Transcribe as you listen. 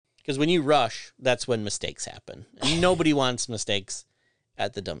Because when you rush, that's when mistakes happen. And nobody wants mistakes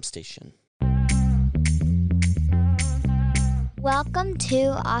at the dump station. Welcome to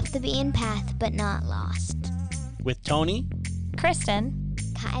Off the Beaten Path, but Not Lost. With Tony, Kristen,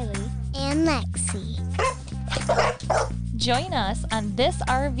 Kylie, and Lexi. join us on this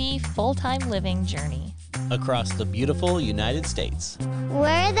RV full-time living journey. across the beautiful United States.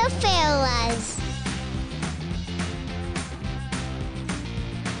 We're the Faolas.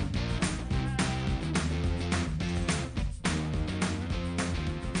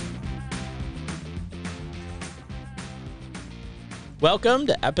 Welcome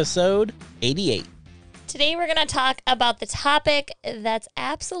to episode 88. Today we're going to talk about the topic that's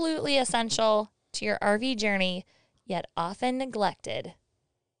absolutely essential to your RV journey, yet often neglected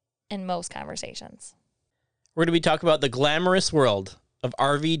in most conversations. We're going to be talking about the glamorous world of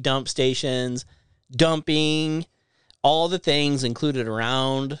RV dump stations, dumping, all the things included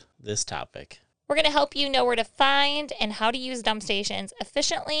around this topic. We're going to help you know where to find and how to use dump stations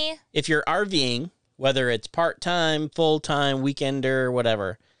efficiently. If you're RVing, whether it's part-time, full-time, weekender,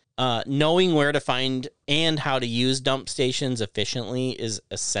 whatever, knowing where to find and how to use dump stations efficiently is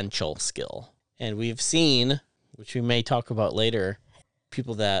essential skill. And we've seen, which we may talk about later,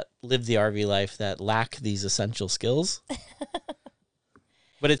 people that live the RV life that lack these essential skills.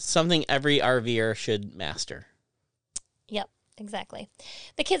 But it's something every RVer should master. Yep, exactly.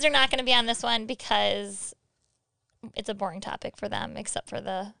 The kids are not going to be on this one because it's a boring topic for them, except for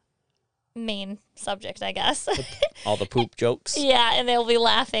the main subject, I guess. All the poop jokes. Yeah, and they'll be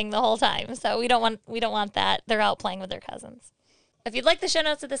laughing the whole time. So we don't want that. They're out playing with their cousins. If you'd like the show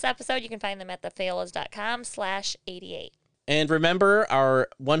notes of this episode, you can find them at thefaolas.com/88. And remember, our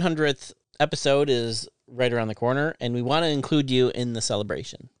 100th episode is right around the corner, and we want to include you in the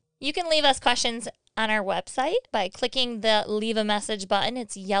celebration. You can leave us questions on our website by clicking the Leave a Message button.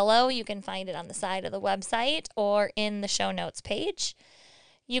 It's yellow. You can find it on the side of the website or in the show notes page.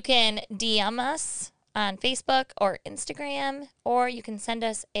 You can DM us on Facebook or Instagram, or you can send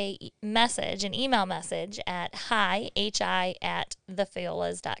us an email message at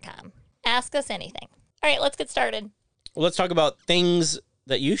hi@thefaolas.com. Ask us anything. All right, let's get started. Well, let's talk about things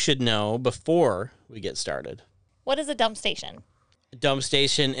that you should know before we get started. What is a dump station? A dump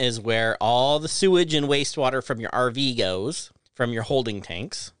station is where all the sewage and wastewater from your RV goes, from your holding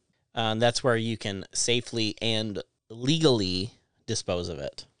tanks. That's where you can safely and legally dispose of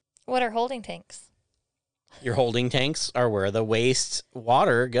it. What are holding tanks? Your holding tanks are where the waste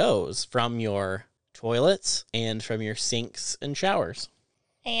water goes from your toilets and from your sinks and showers.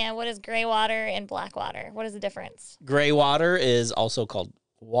 And what is gray water and black water? What is the difference? Gray water is also called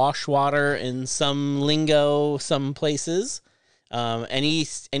wash water in some lingo, some places. Any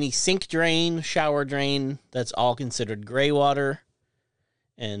sink drain, shower drain, that's all considered gray water.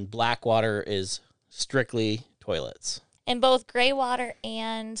 And black water is strictly toilets. And both gray water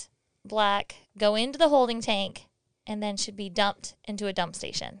and black go into the holding tank and then should be dumped into a dump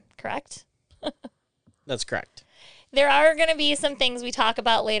station, correct? That's correct. There are going to be some things we talk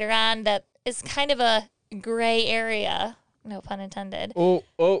about later on that is kind of a gray area. No pun intended. Oh.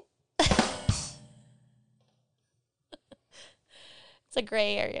 It's a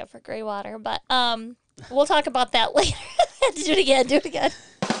gray area for gray water, but we'll talk about that later. Do it again.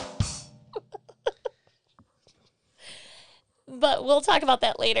 But we'll talk about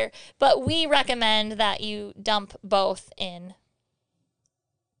that later. But we recommend that you dump both in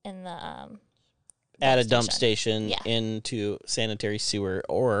the At a dump station Yeah. into sanitary sewer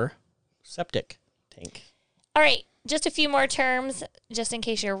or septic tank. All right, just a few more terms, just in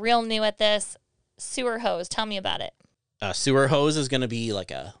case you're real new at this. Sewer hose, tell me about it. A sewer hose is going to be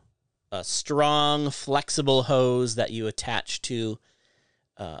like a strong, flexible hose that you attach to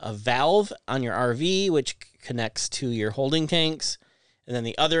a valve on your RV, which connects to your holding tanks. And then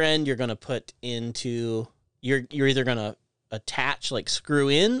the other end, you're going to put into, you're either going to attach, like screw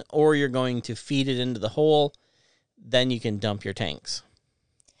in, or you're going to feed it into the hole. Then you can dump your tanks.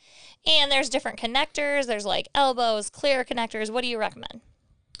 And there's different connectors. There's like elbows, clear connectors. What do you recommend?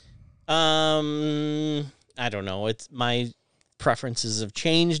 I don't know. It's my preferences have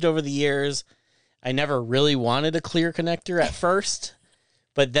changed over the years. I never really wanted a clear connector at first,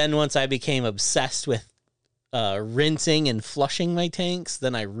 but then once I became obsessed with rinsing and flushing my tanks,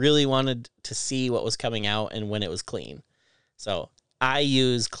 then I really wanted to see what was coming out and when it was clean. So I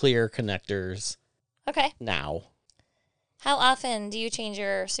use clear connectors Okay. now. How often do you change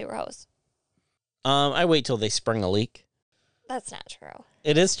your sewer hose? I wait till they spring a leak. That's not true.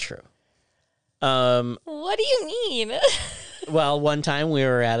 It is true. What do you mean? Well, one time we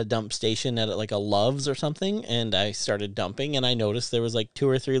were at a dump station at like a Love's or something, and I started dumping, and I noticed there was like 2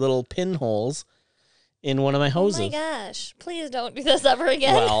 or 3 little pinholes in one of my hoses. Oh my gosh. Please don't do this ever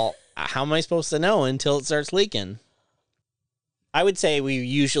again. Well, how am I supposed to know until it starts leaking? I would say we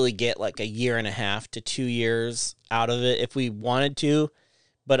usually get like 1.5 to 2 years out of it if we wanted to.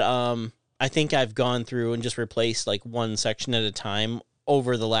 But I think I've gone through and just replaced like one section at a time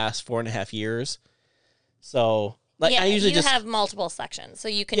over the last 4.5 years. So like yeah, I usually you just have multiple sections, so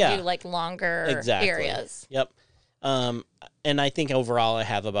you can Yeah. do like longer areas. Yep. And I think overall I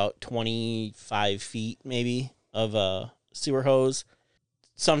have about 25 feet maybe of a sewer hose.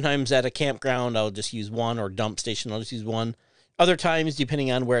 Sometimes at a campground I'll just use one, or dump station I'll just use one. Other times, depending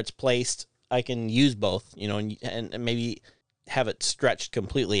on where it's placed, I can use both, and maybe have it stretched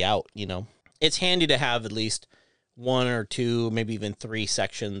completely out, It's handy to have at least 1 or 2, maybe even 3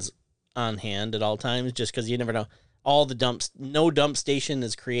 sections on hand at all times, just because you never know. No dump station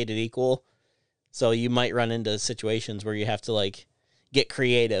is created equal. So you might run into situations where you have to like get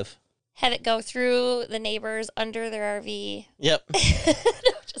creative. Have it go through the neighbors under their RV. Yep.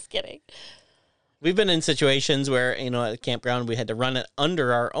 No, just kidding. We've been in situations where, at a campground, we had to run it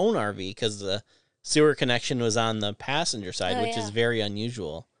under our own RV because the sewer connection was on the passenger side, which is very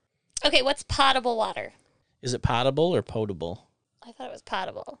unusual. Okay, what's potable water? Is it potable or potable? I thought it was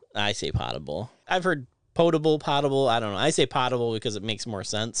potable. I say potable. I've heard potable. I don't know. I say potable because it makes more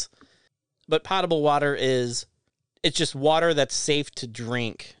sense. But potable water it's just water that's safe to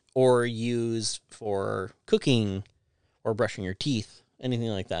drink or use for cooking or brushing your teeth, anything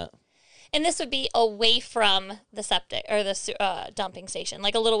like that. And this would be away from the septic or the dumping station,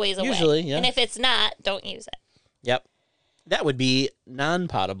 like a little ways away. Usually, yeah. And if it's not, don't use it. Yep. That would be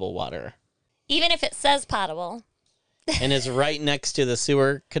non-potable water. Even if it says potable. And is right next to the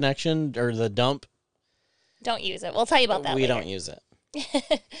sewer connection or the dump. Don't use it. We'll tell you about that We later. don't use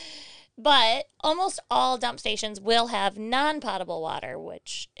it. But almost all dump stations will have non-potable water,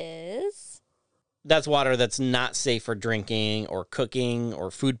 which is... That's water that's not safe for drinking or cooking or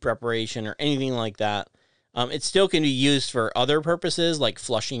food preparation or anything like that. It still can be used for other purposes, like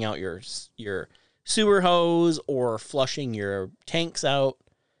flushing out your sewer hose or flushing your tanks out.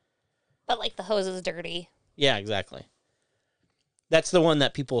 But like the hose is dirty. Yeah, exactly. That's the one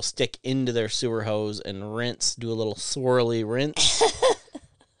that people stick into their sewer hose and rinse, do a little swirly rinse.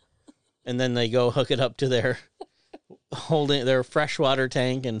 And then they go hook it up to their freshwater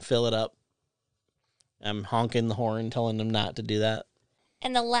tank and fill it up. I'm honking the horn, telling them not to do that.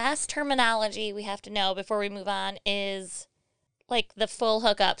 And the last terminology we have to know before we move on is like the full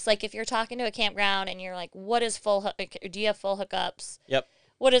hookups. Like if you're talking to a campground and you're like, what is do you have full hookups? Yep.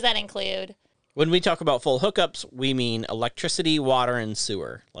 What does that include? When we talk about full hookups, we mean electricity, water, and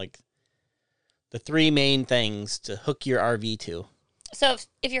sewer. Like the 3 main things to hook your RV to. So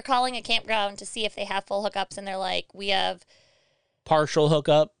if you're calling a campground to see if they have full hookups and they're like, we have... Partial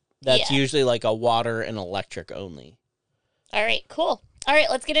hookup, that's Yeah. usually like a water and electric only. All right, cool. All right,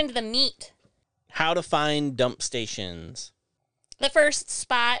 let's get into the meat. How to find dump stations. The first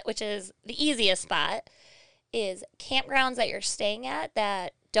spot, which is the easiest spot, is campgrounds that you're staying at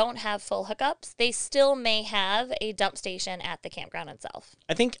that don't have full hookups. They still may have a dump station at the campground itself.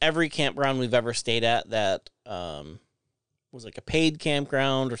 I think every campground we've ever stayed at that was like a paid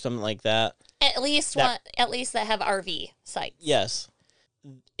campground or something like that. At least that have RV sites. Yes.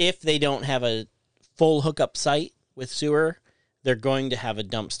 If they don't have a full hookup site with sewer, they're going to have a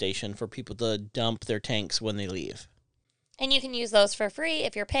dump station for people to dump their tanks when they leave. And you can use those for free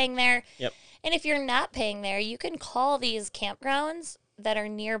if you're paying there. Yep. And if you're not paying there, you can call these campgrounds that are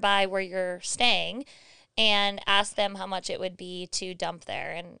nearby where you're staying and ask them how much it would be to dump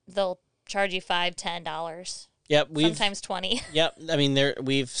there. And they'll charge you $5, $10. Yep, Sometimes 20. Yep, I mean,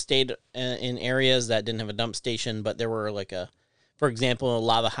 we've stayed in areas that didn't have a dump station, but there were for example,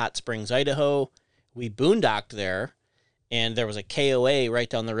 Lava Hot Springs, Idaho. We boondocked there, and there was a KOA right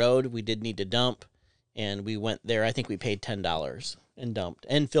down the road. We did need to dump, and we went there. I think we paid $10 and dumped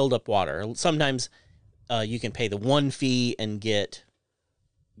and filled up water. Sometimes you can pay the 1 fee and get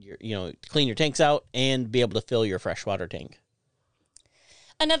clean your tanks out and be able to fill your freshwater tank.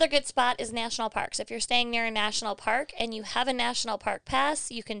 Another good spot is national parks. If you're staying near a national park and you have a national park pass,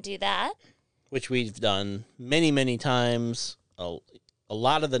 you can do that. Which we've done many, many times. A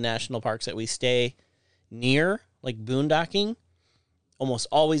lot of the national parks that we stay near, like boondocking, almost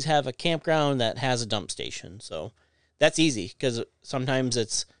always have a campground that has a dump station. So that's easy because sometimes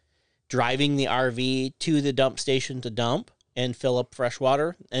it's driving the RV to the dump station to dump and fill up fresh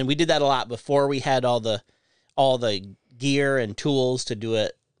water. And we did that a lot before we had all the gear and tools to do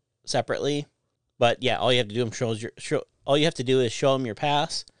it separately. But yeah, all you have to do is all you have to do is show them your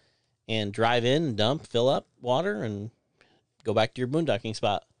pass and drive in, dump, fill up water, and go back to your boondocking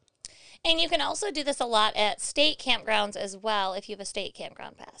spot. And you can also do this a lot at state campgrounds as well if you have a state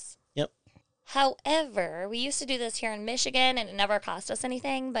campground pass. Yep. However, we used to do this here in Michigan and it never cost us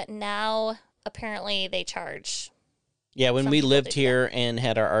anything, but now apparently they charge. Yeah, when Some we people lived do here and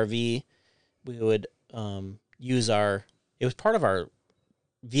had our RV, we would use it was part of our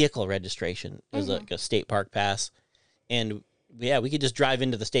vehicle registration. It was like a state park pass. And we could just drive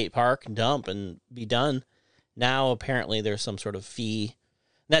into the state park and dump and be done. Now, apparently, there's some sort of fee.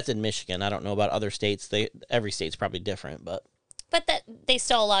 That's in Michigan. I don't know about other states. Every state's probably different, but that they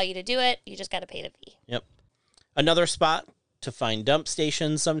still allow you to do it. You just got to pay the fee. Yep. Another spot to find dump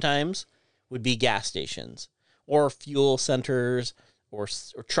stations sometimes would be gas stations or fuel centers or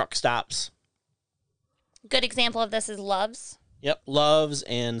truck stops. Good example of this is Love's. Yep, Love's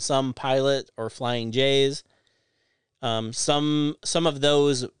and some Pilot or Flying J's. Some of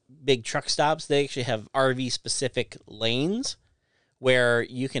those big truck stops, they actually have RV-specific lanes where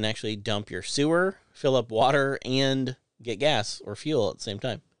you can actually dump your sewer, fill up water, and get gas or fuel at the same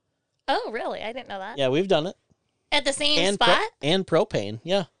time. Oh, really? I didn't know that. Yeah, we've done it. At the same spot? And propane,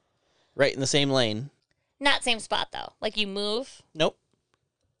 yeah. Right in the same lane. Not same spot, though. Like you move? Nope.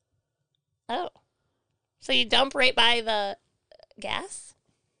 Oh. So you dump right by the gas?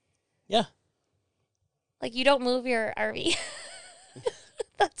 Yeah. Like you don't move your RV?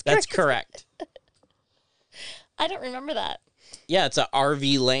 That's correct. I don't remember that. Yeah, it's a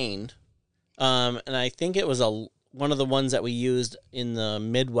RV lane. And I think it was one of the ones that we used in the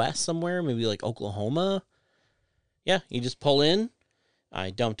Midwest somewhere, maybe like Oklahoma. Yeah, you just pull in. I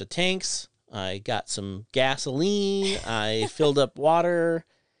dumped the tanks. I got some gasoline. I filled up water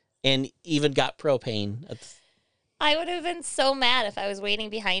and even got propane. I would have been so mad if I was waiting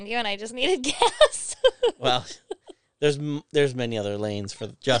behind you and I just needed gas. Well, there's many other lanes for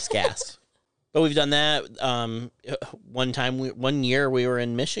just gas. But we've done that. One year we were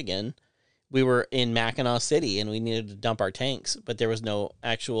in Michigan. We were in Mackinac City and we needed to dump our tanks, but there was no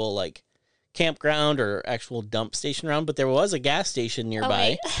actual like campground or actual dump station around, but there was a gas station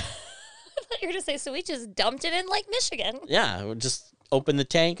nearby. Oh, I thought you were going to say, so we just dumped it in Lake Michigan. Yeah, we just opened the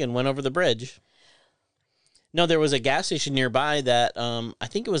tank and went over the bridge. No, there was a gas station nearby that I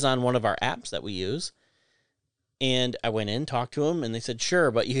think it was on one of our apps that we use. And I went in, talked to them, and they said, sure,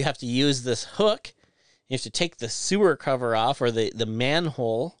 but you have to use this hook. You have to take the sewer cover off or the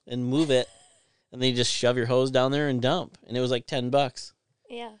manhole and move it. And then you just shove your hose down there and dump. And it was like $10.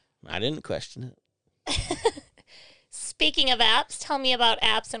 Yeah. I didn't question it. Speaking of apps, tell me about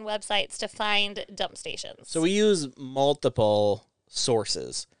apps and websites to find dump stations. So we use multiple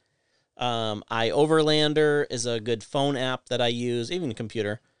sources. iOverlander is a good phone app that I use, even a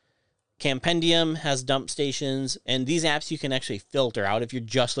computer. Campendium has dump stations, and these apps you can actually filter out. If you're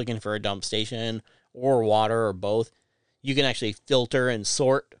just looking for a dump station or water or both, you can actually filter and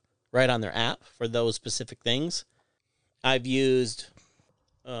sort right on their app for those specific things. I've used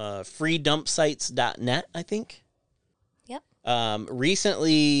freedumpsites.net, I think. Yep.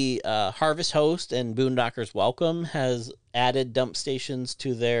 Recently, Harvest Host and Boondockers Welcome has added dump stations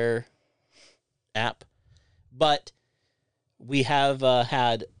to their app, but we have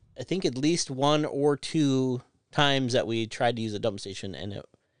had, I think, at least one or two times that we tried to use a dump station and it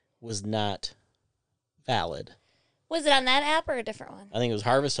was not valid. Was it on that app or a different one? I think it was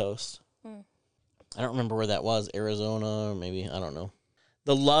Harvest Host. I don't remember where that was, Arizona, or maybe, I don't know.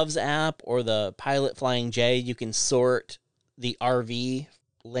 The Loves app or the Pilot Flying J, you can sort the RV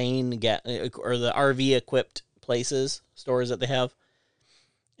lane or the RV equipped places, stores that they have.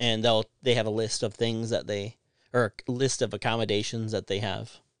 And they have a list of things or a list of accommodations that they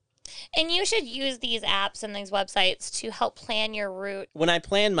have. And you should use these apps and these websites to help plan your route. When I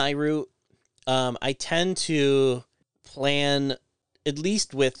plan my route, I tend to plan at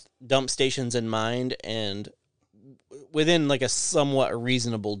least with dump stations in mind and within like a somewhat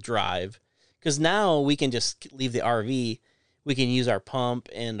reasonable drive. Because now we can just leave the RV. We can use our pump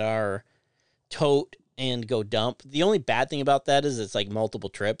and our tote and go dump. The only bad thing about that is it's like multiple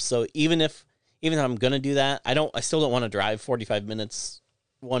trips. So even if I'm going to do that, I still don't want to drive 45 minutes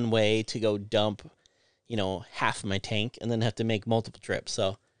one way to go dump, half my tank and then have to make multiple trips.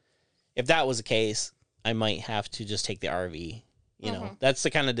 So if that was the case, I might have to just take the RV. That's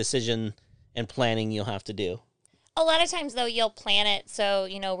the kind of decision and planning you'll have to do. A lot of times, though, you'll plan it so,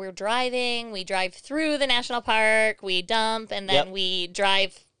 we're driving, we drive through the national park, we dump, and then we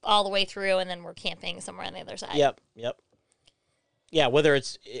drive all the way through, and then we're camping somewhere on the other side. Yep. Yeah, whether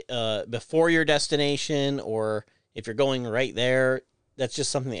it's before your destination or if you're going right there, that's just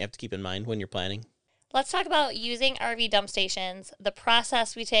something that you have to keep in mind when you're planning. Let's talk about using RV dump stations, the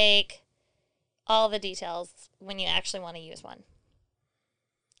process we take, all the details when you actually want to use one.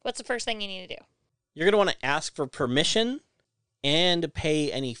 What's the first thing you need to do? You're going to want to ask for permission and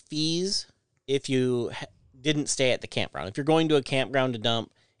pay any fees if you didn't stay at the campground. If you're going to a campground to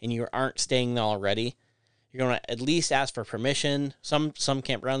dump and you aren't staying there already, you're going to at least ask for permission. Some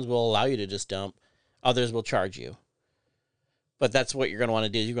campgrounds will allow you to just dump. Others will charge you. But that's what you're going to want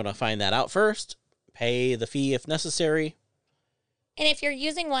to do. You're going to find that out first, pay the fee if necessary. And if you're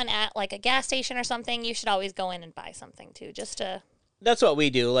using one at like a gas station or something, you should always go in and buy something too, just to... That's what we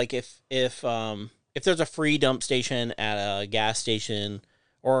do. Like if there's a free dump station at a gas station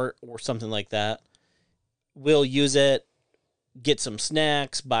or something like that, we'll use it, get some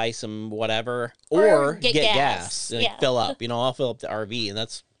snacks, buy some whatever, or get gas and fill up. I'll fill up the RV, and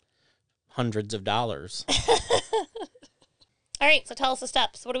that's hundreds of dollars. All right, so tell us the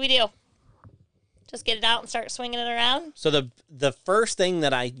steps. What do we do? Just get it out and start swinging it around? So the first thing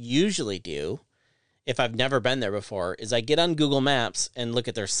that I usually do, if I've never been there before, is I get on Google Maps and look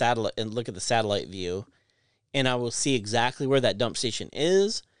at the satellite view, and I will see exactly where that dump station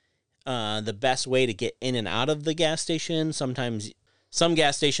is, the best way to get in and out of the gas station. Sometimes some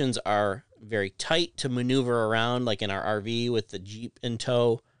gas stations are very tight to maneuver around, like in our RV with the Jeep in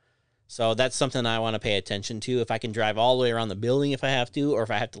tow. So that's something I want to pay attention to. If I can drive all the way around the building if I have to, or if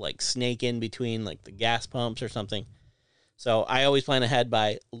I have to like snake in between like the gas pumps or something. So I always plan ahead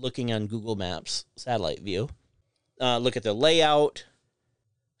by looking on Google Maps satellite view. Look at the layout.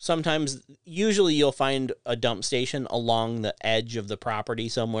 Usually you'll find a dump station along the edge of the property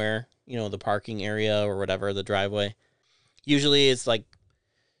somewhere, the parking area or whatever, the driveway. Usually it's like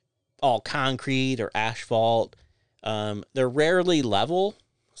all concrete or asphalt. They're rarely level.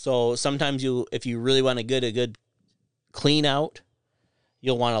 So sometimes if you really want to get a good clean out,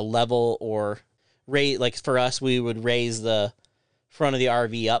 you'll want to level or raise. Like for us, we would raise the front of the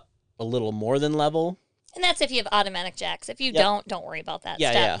RV up a little more than level. And that's if you have automatic jacks. If you don't worry about that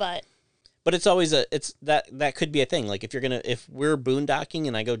step. Yeah. But it's always that could be a thing. Like if we're boondocking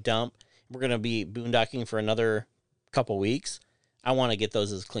and I go dump, we're gonna be boondocking for another couple weeks. I want to get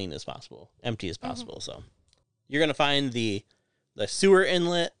those as clean as possible, empty as possible. Mm-hmm. So you're gonna find the sewer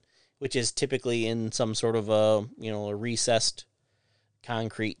inlet, which is typically in some sort of a recessed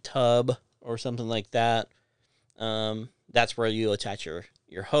concrete tub or something like that. That's where you attach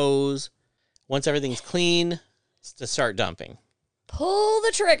your hose. Once everything's clean, it's to start dumping. Pull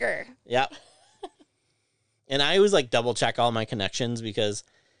the trigger. Yep. And I always double check all my connections, because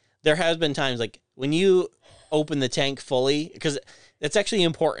there has been times when you open the tank fully, because that's actually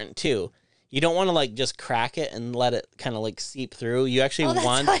important too. You don't want to just crack it and let it kind of seep through. You actually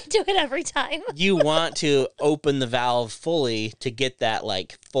want how I do it every time. You want to open the valve fully to get that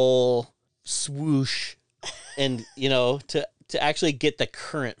full swoosh, and to actually get the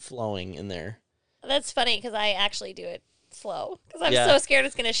current flowing in there. That's funny, because I actually do it slow, because I'm so scared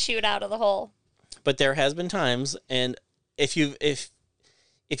it's going to shoot out of the hole. But there has been times, and if you've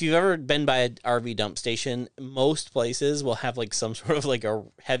ever been by an RV dump station, most places will have some sort of a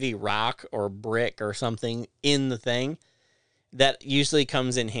heavy rock or brick or something in the thing that usually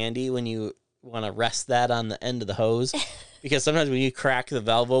comes in handy when you want to rest that on the end of the hose, because sometimes when you crack the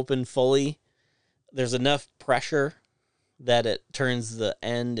valve open fully, there's enough pressure that it turns the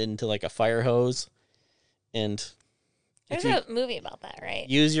end into a fire hose. And there's a movie about that, right?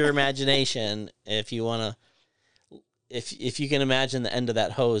 Use your imagination if you want to. If you can imagine the end of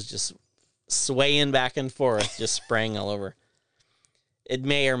that hose just swaying back and forth, just spraying all over. It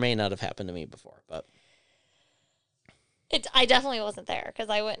may or may not have happened to me before, but I definitely wasn't there, because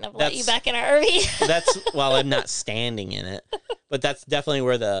I wouldn't have let you back in our RV. I'm not standing in it, but that's definitely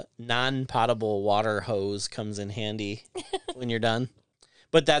where the non-potable water hose comes in handy when you're done.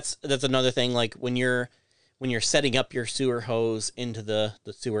 But that's another thing. When you're setting up your sewer hose into the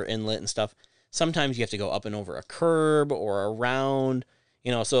sewer inlet and stuff, sometimes you have to go up and over a curb or around,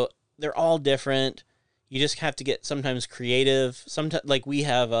 so they're all different. You just have to get sometimes creative. Sometimes, we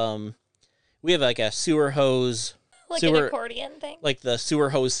have a sewer hose, an accordion thing, the sewer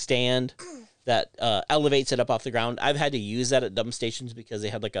hose stand that elevates it up off the ground. I've had to use that at dump stations because they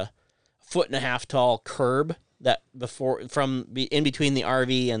had a 1.5 foot tall curb that in between the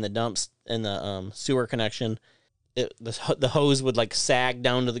RV and the dumps and the sewer connection. The hose would sag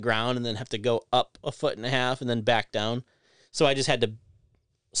down to the ground and then have to go up 1.5 foot and then back down. So I just had to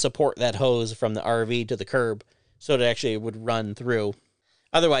support that hose from the RV to the curb so it actually would run through.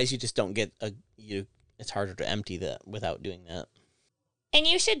 Otherwise, you just don't get it's harder to empty that without doing that. And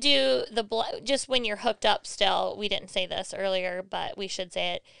you should do just when you're hooked up still. We didn't say this earlier, but we should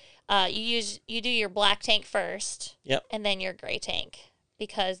say it. You do your black tank first. Yep. And then your gray tank,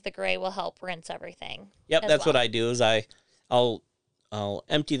 because the gray will help rinse everything. Yep, that's what I do. Is I'll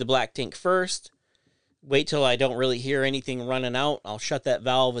empty the black tank first. Wait till I don't really hear anything running out. I'll shut that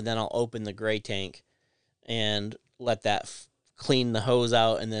valve, and then I'll open the gray tank and let that clean the hose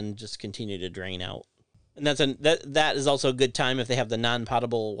out, and then just continue to drain out. And that is also a good time if they have the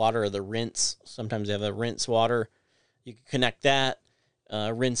non-potable water or the rinse. Sometimes they have a rinse water. You can connect that,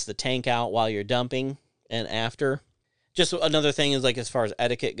 rinse the tank out while you're dumping and after. Just another thing is, like, as far as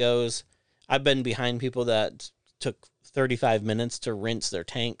etiquette goes, I've been behind people that took 35 minutes to rinse their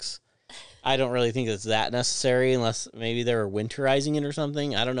tanks. I don't really think it's that necessary unless maybe they were winterizing it or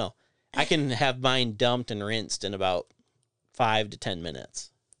something. I don't know. I can have mine dumped and rinsed in about 5 to 10 minutes.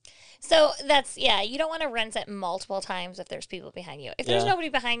 So you don't want to rinse it multiple times if there's people behind you. If there's nobody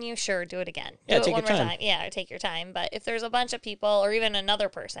behind you, sure, do it again. Do it take one your more time. Yeah, take your time. But if there's a bunch of people or even another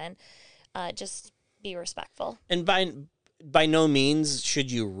person, just be respectful. And by no means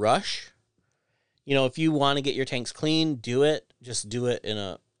should you rush. You know, if you want to get your tanks clean, do it. Just do it in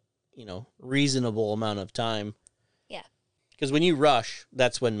a, reasonable amount of time. Yeah. Because when you rush,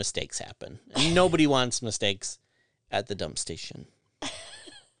 that's when mistakes happen. And nobody wants mistakes at the dump station.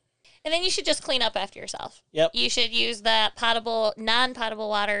 And then you should just clean up after yourself. Yep. You should use that non-potable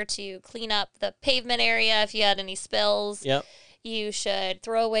water to clean up the pavement area if you had any spills. Yep. You should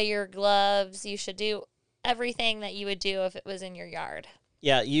throw away your gloves. You should do everything that you would do if it was in your yard.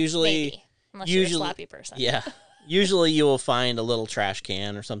 Yeah, Maybe, unless you're a sloppy person. Yeah. Usually you will find a little trash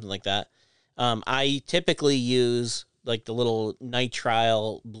can or something like that. I typically use like the little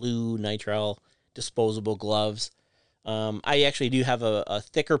blue nitrile disposable gloves. I actually do have a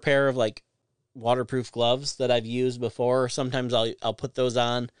thicker pair of like waterproof gloves that I've used before. Sometimes I'll put those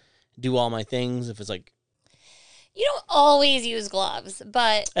on, do all my things. If it's like, you don't always use gloves,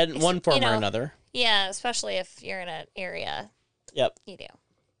 but in one form or another. Yeah, especially if you're in an area. Yep. You do.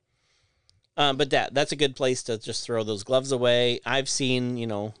 But that's a good place to just throw those gloves away. I've seen,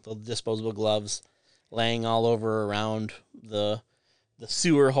 the disposable gloves laying all over around the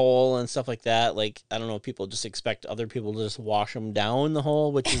sewer hole and stuff like that. Like, I don't know, people just expect other people to just wash them down the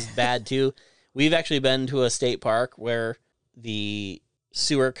hole, which is bad too. We've actually been to a state park where the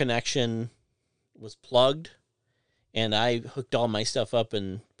sewer connection was plugged, and I hooked all my stuff up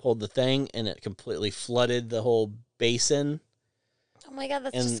and pulled the thing, and it completely flooded the whole basin. Oh my God,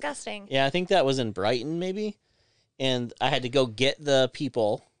 that's disgusting. Yeah, I think that was in Brighton maybe. And I had to go get the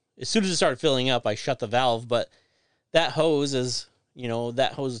people. As soon as it started filling up, I shut the valve, but that hose is,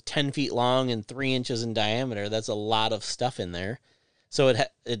 that hose is 10 feet long and 3 inches in diameter. That's a lot of stuff in there. So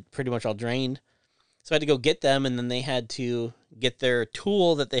it pretty much all drained. So I had to go get them, and then they had to get their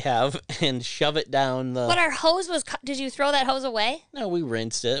tool that they have and shove it down the... But our hose was... Did you throw that hose away? No, we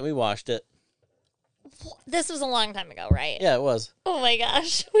rinsed it. We washed it. This was a long time ago, right? Yeah, it was. Oh my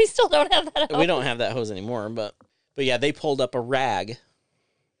gosh. We still don't have that hose. We don't have that hose anymore, but yeah, they pulled up a rag.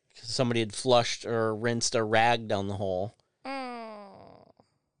 Somebody had flushed or rinsed a rag down the hole.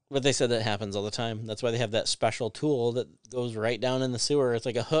 But they said that happens all the time. That's why they have that special tool that goes right down in the sewer. It's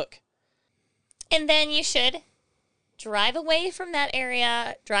like a hook. And then you should drive away from that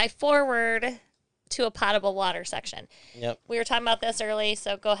area, drive forward to a potable water section. Yep. We were talking about this early,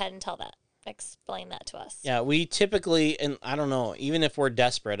 so go ahead and explain that to us. Yeah, we typically, and I don't know, even if we're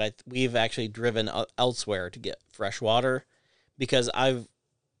desperate, we've actually driven elsewhere to get fresh water, because I've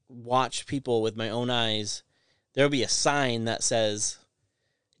watched people with my own eyes. There'll be a sign that says,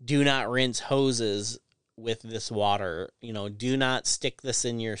 "Do not rinse hoses with this water. Do not stick this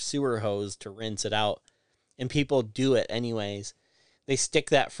in your sewer hose to rinse it out." And people do it anyways. They stick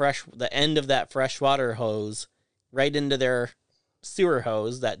the end of that freshwater hose right into their sewer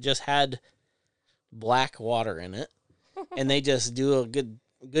hose that just had black water in it, and they just do a good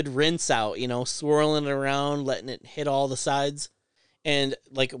rinse out, swirling it around, letting it hit all the sides. And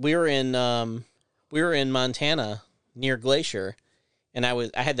like we were in Montana near Glacier, and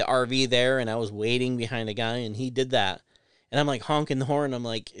I had the RV there, and I was waiting behind a guy, and he did that, and I'm like honking the horn. I'm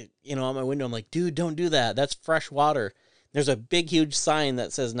like, out my window, I'm like, dude, don't do that. That's fresh water. There's a big, huge sign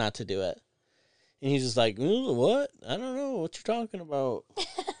that says not to do it. And he's just like, "Ooh, what? I don't know what you're talking about."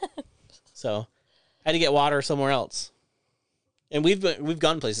 So I had to get water somewhere else. And we've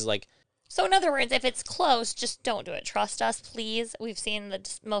gone places like... So in other words, if it's close, just don't do it. Trust us, please. We've seen the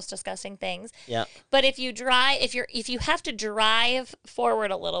most disgusting things. Yeah. But if you have to drive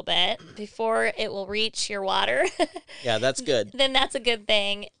forward a little bit before it will reach your water, yeah, that's good. Then that's a good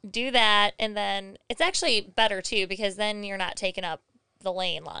thing. Do that, and then it's actually better too, because then you're not taking up the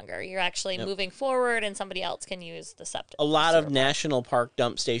lane longer. You're actually Yep. moving forward, and somebody else can use the septic. A lot of sewer. national park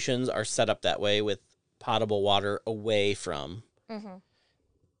dump stations are set up that way with potable water away from. Mm-hmm.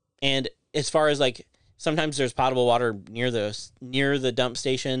 And as far as like, sometimes there's potable water near the dump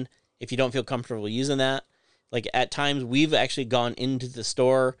station. If you don't feel comfortable using that, like at times we've actually gone into the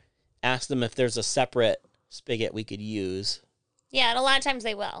store, asked them if there's a separate spigot we could use. Yeah, and a lot of times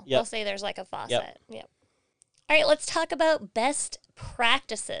they will. Yep. They'll say there's like a faucet. Yep. All right, let's talk about best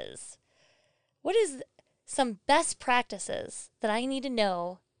practices. What is some best practices that I need to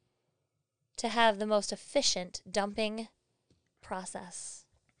know to have the most efficient dumping process?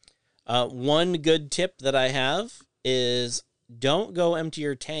 One good tip that I have is don't go empty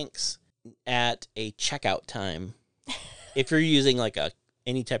your tanks at a checkout time. If you're using like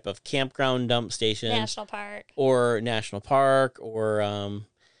any type of campground dump station, National park. or national park, or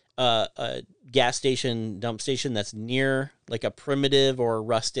a gas station dump station that's near like a primitive or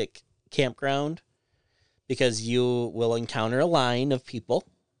rustic campground, because you will encounter a line of people.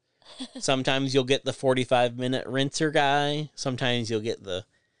 Sometimes you'll get the 45-minute rinser guy. Sometimes you'll get the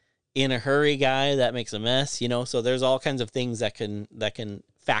in a hurry guy that makes a mess, so there's all kinds of things that can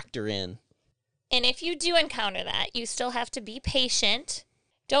factor in. And if you do encounter that, you still have to be patient.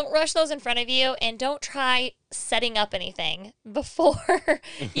 Don't rush those in front of you, and don't try setting up anything before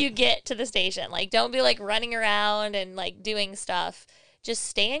you get to the station. Like, don't be like running around and like doing stuff. Just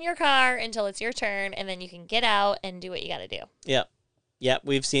stay in your car until it's your turn, and then you can get out and do what you got to do. Yep,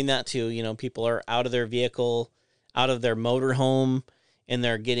 we've seen that too. People are out of their vehicle, out of their motorhome, and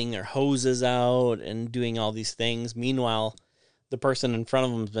they're getting their hoses out and doing all these things. Meanwhile, the person in front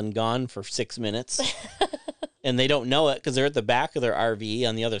of them has been gone for 6 minutes. And they don't know it because they're at the back of their RV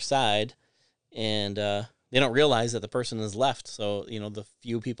on the other side, and they don't realize that the person has left. So, the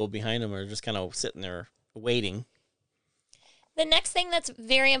few people behind them are just kind of sitting there waiting. The next thing that's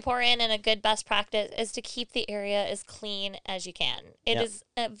very important and a good best practice is to keep the area as clean as you can. It Yep. is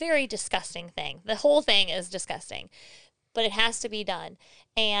a very disgusting thing. The whole thing is disgusting, but it has to be done.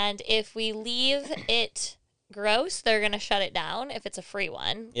 And if we leave it gross, they're going to shut it down if it's a free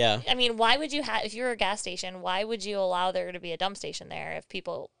one. Yeah. I mean, why would you if you're a gas station, why would you allow there to be a dump station there if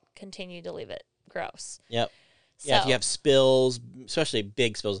people continue to leave it gross? Yep. So, Yeah, if you have spills, especially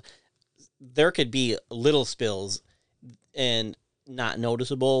big spills, there could be little spills and not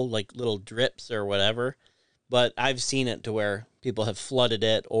noticeable, like little drips or whatever. But I've seen it to where people have flooded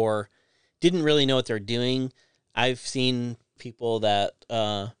it or didn't really know what they're doing. I've seen people that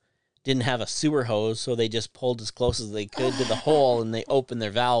didn't have a sewer hose, so they just pulled as close as they could to the hole, and they opened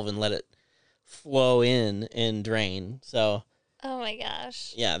their valve and let it flow in and drain. So, oh my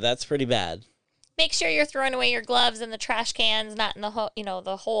gosh. yeah, that's pretty bad. Make sure you're throwing away your gloves in the trash cans, not in the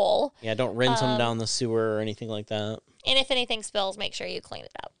the hole. Yeah, don't rinse them down the sewer or anything like that. And if anything spills, make sure you clean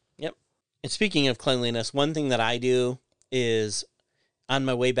it up. Yep. And speaking of cleanliness, one thing that I do is on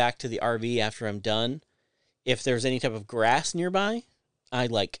my way back to the RV after I'm done, if there's any type of grass nearby, I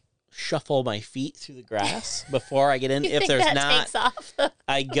shuffle my feet through the grass before I get in. You If think there's that not, takes off?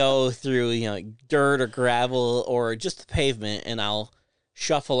 I go through dirt or gravel or just the pavement, and I'll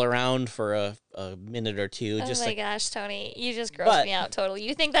shuffle around for a minute or two. Oh just my like, gosh, Tony, you just grossed But- me out totally.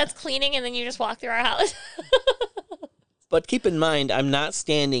 You think that's cleaning, and then you just walk through our house? but keep in mind, I'm not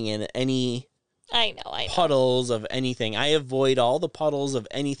standing in any I know. puddles of anything. I avoid all the puddles of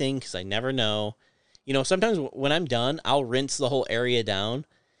anything because I never know. Sometimes when I'm done, I'll rinse the whole area down,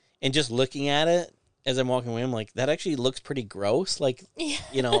 and just looking at it as I'm walking away, I'm like, that actually looks pretty gross. Like,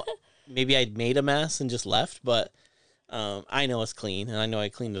 Yeah. Maybe I'd made a mess and just left, but I know it's clean, and I know I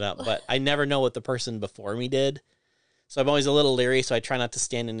cleaned it up, but I never know what the person before me did. So I'm always a little leery, so I try not to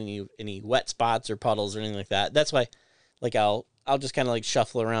stand in any wet spots or puddles or anything like that. That's why, I'll just kind of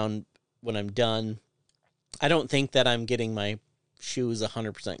shuffle around when I'm done. I don't think that I'm getting my shoes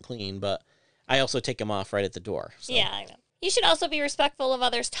 100% clean, but I also take them off right at the door. So. Yeah, I know. You should also be respectful of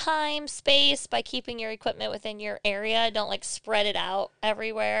others' time, space by keeping your equipment within your area. Don't spread it out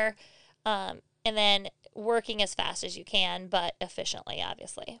everywhere. And then working as fast as you can, but efficiently,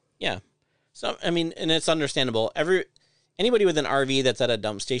 obviously. Yeah. So, I mean, and it's understandable. Anybody with an RV that's at a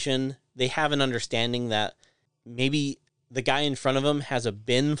dump station, they have an understanding that maybe the guy in front of him has a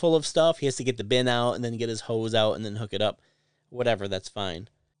bin full of stuff. He has to get the bin out and then get his hose out and then hook it up. Whatever, that's fine.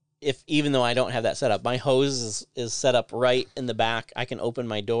 Even though I don't have that set up, my hose is set up right in the back. I can open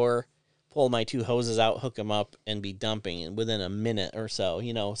my door, pull my two hoses out, hook them up, and be dumping within a minute or so,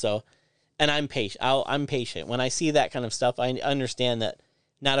 so, and I'm patient. I'm patient. When I see that kind of stuff, I understand that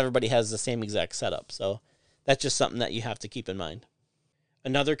not everybody has the same exact setup. So that's just something that you have to keep in mind.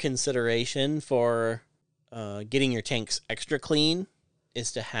 Another consideration for getting your tanks extra clean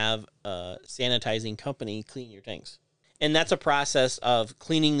is to have a sanitizing company clean your tanks. And that's a process of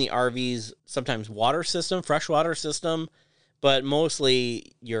cleaning the RV's sometimes water system, freshwater system, but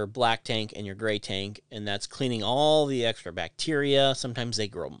mostly your black tank and your gray tank. And that's cleaning all the extra bacteria. Sometimes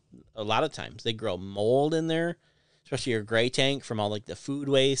a lot of times they grow mold in there, especially your gray tank from all like the food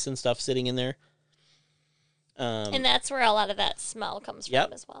waste and stuff sitting in there. And that's where a lot of that smell comes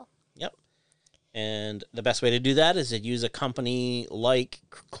from as well. Yep. And the best way to do that is to use a company like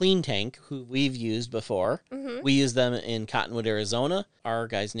Clean Tank, who we've used before. Mm-hmm. We used them in Cottonwood, Arizona. Our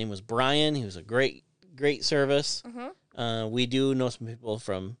guy's name was Brian. He was a great service. Mm-hmm. We do know some people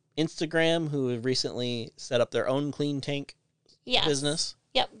from Instagram who have recently set up their own Clean Tank business.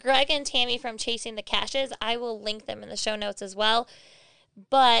 Yep. Greg and Tammy from Chasing the Caches. I will link them in the show notes as well.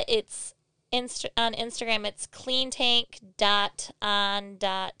 But it's on Instagram. It's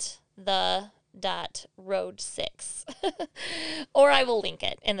cleantank.on.the.road6. Or I will link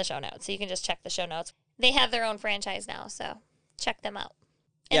it in the show notes, so you can just check the show notes. They have their own franchise now, so check them out.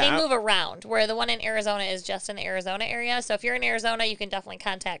 And they move around, where the one in Arizona is just in the Arizona area. So if you're in Arizona, you can definitely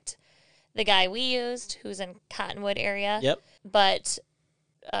contact the guy we used, who's in Cottonwood area. Yep. But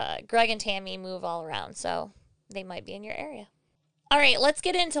Greg and Tammy move all around, so they might be in your area. All right, let's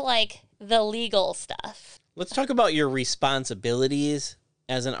get into like the legal stuff. Let's talk about your responsibilities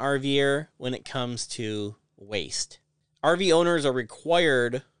as an RVer when it comes to waste. RV owners are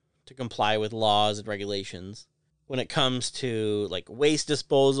required to comply with laws and regulations when it comes to like waste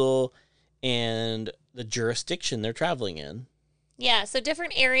disposal and the jurisdiction they're traveling in. Yeah, so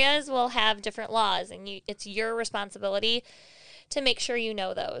different areas will have different laws, and it's your responsibility to make sure you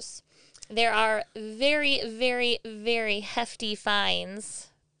know those. There are very, very, very hefty fines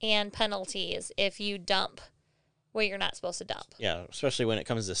and penalties if you dump where you're not supposed to dump. Yeah, especially when it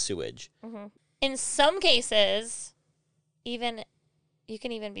comes to sewage. Mm-hmm. In some cases, you can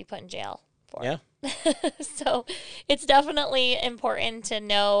even be put in jail for it. So it's definitely important to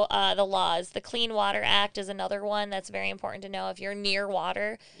know the laws. The Clean Water Act is another one that's very important to know. If you're near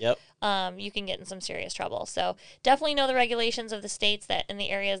water, you can get in some serious trouble. So definitely know the regulations of the states that in the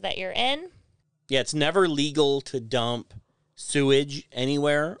areas that you're in. Yeah, it's never legal to dump sewage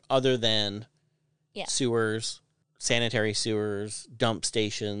anywhere other than sewers, sanitary sewers, dump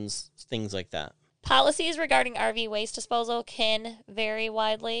stations, things like that. Policies regarding RV waste disposal can vary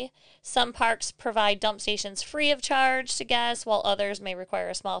widely. Some parks provide dump stations free of charge to guests, while others may require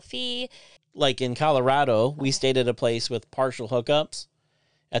a small fee. Like in Colorado, we stayed at a place with partial hookups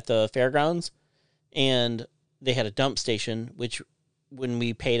at the fairgrounds, and they had a dump station, which when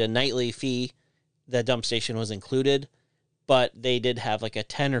we paid a nightly fee, the dump station was included, but they did have like a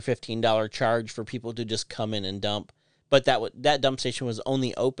 $10 or $15 charge for people to just come in and dump. But that dump station was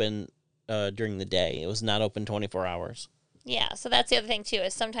only open during the day. It was not open 24 hours. Yeah, so that's the other thing too,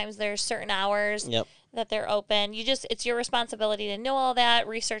 is sometimes there's certain hours that they're open. It's your responsibility to know all that,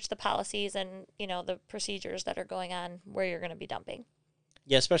 research the policies and, the procedures that are going on where you're going to be dumping.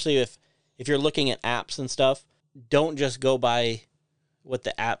 Yeah, especially if you're looking at apps and stuff, don't just go by what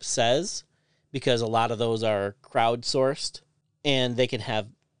the app says, because a lot of those are crowdsourced and they can have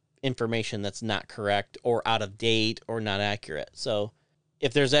information that's not correct or out of date or not accurate. So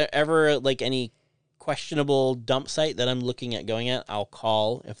if there's ever like any questionable dump site that I'm looking at going at, I'll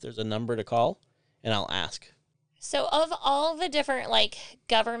call if there's a number to call, and I'll ask. So of all the different like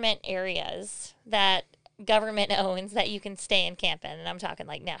government areas that government owns that you can stay and camp in, and I'm talking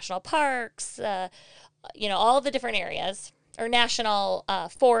like national parks, all the different areas, or national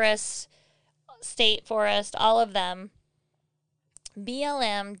forests, state forest, all of them,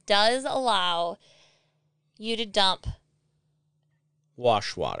 BLM does allow you to dump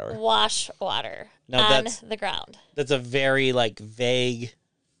wash water now, on the ground. That's a very vague.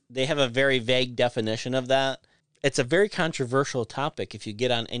 They have a very vague definition of that. It's a very controversial topic if you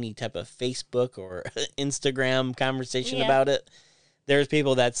get on any type of Facebook or Instagram conversation about it. There's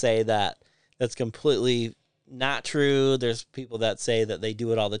people that say that that's completely not true. There's people that say that they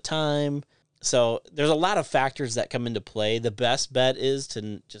do it all the time. So there's a lot of factors that come into play. The best bet is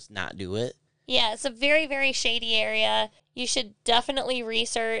to just not do it. Yeah, it's a very, very shady area. You should definitely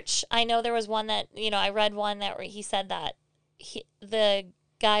research. I know there was one that, I read one that where he said that the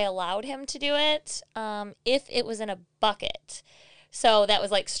guy allowed him to do it if it was in a bucket. So that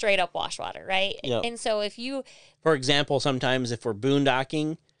was like straight up wash water, right? Yep. And so for example, sometimes if we're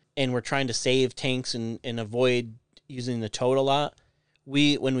boondocking and we're trying to save tanks and avoid using the tote a lot,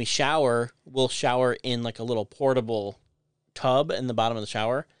 when we shower, we'll shower in like a little portable tub in the bottom of the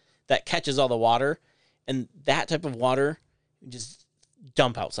shower that catches all the water, and that type of water just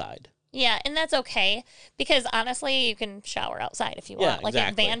dump outside. Yeah, and that's okay because honestly, you can shower outside if you Yeah, want. Like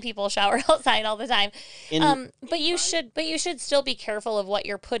exactly. in van people shower outside all the time. In- But you should still be careful of what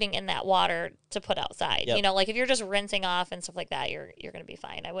you're putting in that water to put outside. Yep. You know, like if you're just rinsing off and stuff like that, you're going to be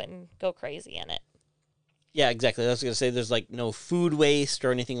fine. I wouldn't go crazy in it. Yeah, exactly. I was going to say there's like no food waste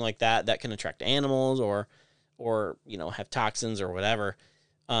or anything like that that can attract animals or have toxins or whatever.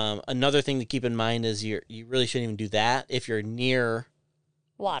 Another thing to keep in mind is you really shouldn't even do that if you're near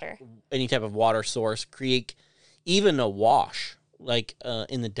Water. any type of water source, creek, even a wash, like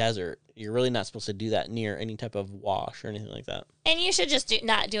in the desert. You're really not supposed to do that near any type of wash or anything like that. And you should just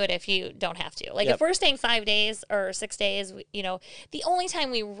not do it if you don't have to. Like Yep. if we're staying 5 days or 6 days, the only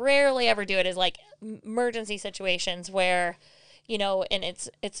time we rarely ever do it is like emergency situations where, and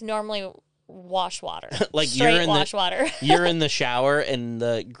it's normally wash water, Like straight wash water. You're in the shower and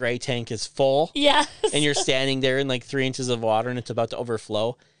the gray tank is full. Yeah. And you're standing there in like 3 inches of water and it's about to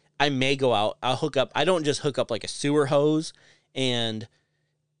overflow. I may go out. I'll hook up. I don't just hook up like a sewer hose and,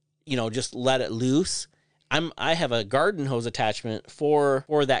 just let it loose. I have a garden hose attachment for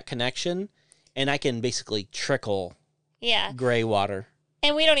that connection, and I can basically trickle Yeah. gray water.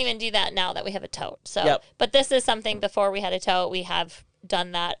 And we don't even do that now that we have a tote. So, Yep. But this is something before we had a tote, we have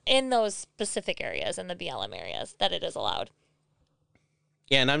done that in those specific areas, in the BLM areas, that it is allowed.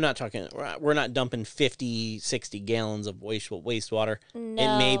 Yeah, and I'm not talking, we're not dumping 50, 60 gallons of wastewater. No.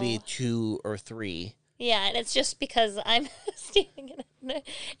 It may be 2 or 3. Yeah, and it's just because I'm standing in it.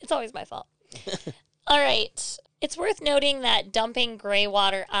 It's always my fault. All right. It's worth noting that dumping gray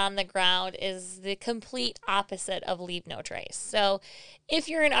water on the ground is the complete opposite of leave no trace. So if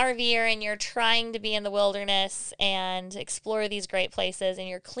you're an RVer and you're trying to be in the wilderness and explore these great places and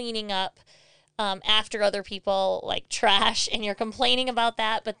you're cleaning up after other people like trash and you're complaining about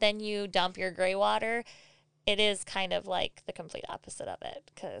that, but then you dump your gray water, it is kind of like the complete opposite of it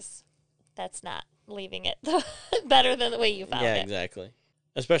because that's not leaving it better than the way you found Yeah, it. exactly.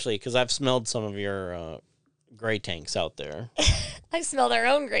 Especially because I've smelled some of your gray tanks out there, I smelled our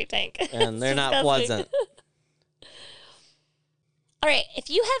own gray tank. and they're It's not disgusting. pleasant. All right. If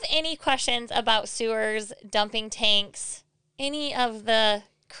you have any questions about sewers, dumping tanks, any of the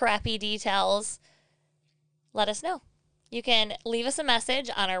crappy details, let us know. You can leave us a message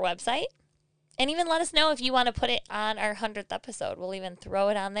on our website and even let us know if you want to put it on our 100th episode. We'll even throw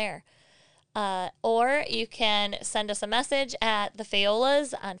it on there. Or you can send us a message at the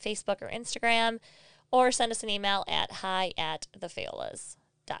Faolas on Facebook or Instagram, or send us an email at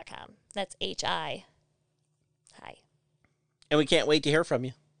hi@thefaolas.com. That's HI. Hi. And we can't wait to hear from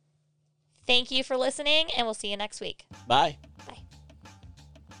you. Thank you for listening, and we'll see you next week. Bye. Bye.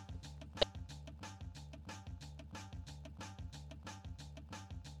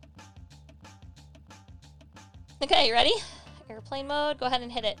 Okay, you ready? Airplane mode. Go ahead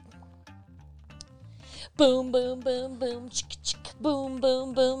and hit it. Boom, boom, boom, boom. Chick, chick, boom,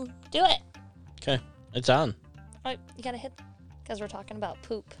 boom, boom. Do it. Okay, it's on. Oh, you gotta hit because we're talking about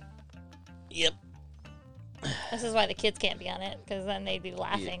poop. Yep. This is why the kids can't be on it because then they'd be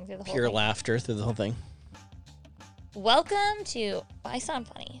laughing through the whole Pure thing. laughter through the whole thing. Welcome to I Sound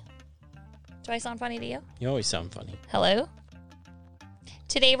Funny. Do I sound funny to you? You always sound funny. Hello?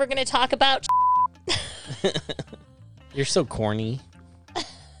 Today we're going to talk about You're so corny.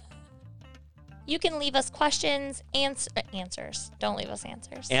 you can leave us questions, answers. Don't leave us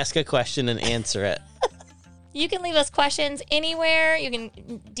answers. Ask a question and answer it. You can leave us questions anywhere. You can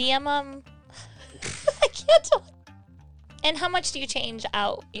DM them. I can't talk. And how much do you change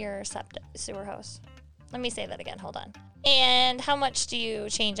out your sewer hose? Let me say that again. Hold on. And how much do you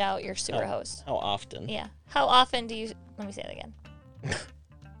change out your sewer hose? How often? Yeah. How often do you... Let me say it again.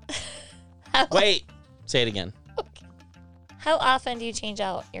 Wait. Say it again. Okay. How often do you change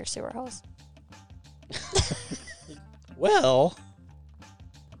out your sewer hose? Well,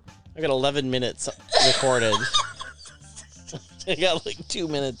 I got 11 minutes recorded. I got like 2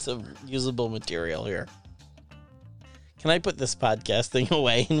 minutes of usable material here. Can I put this podcast thing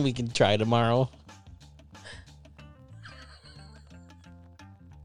away and we can try tomorrow?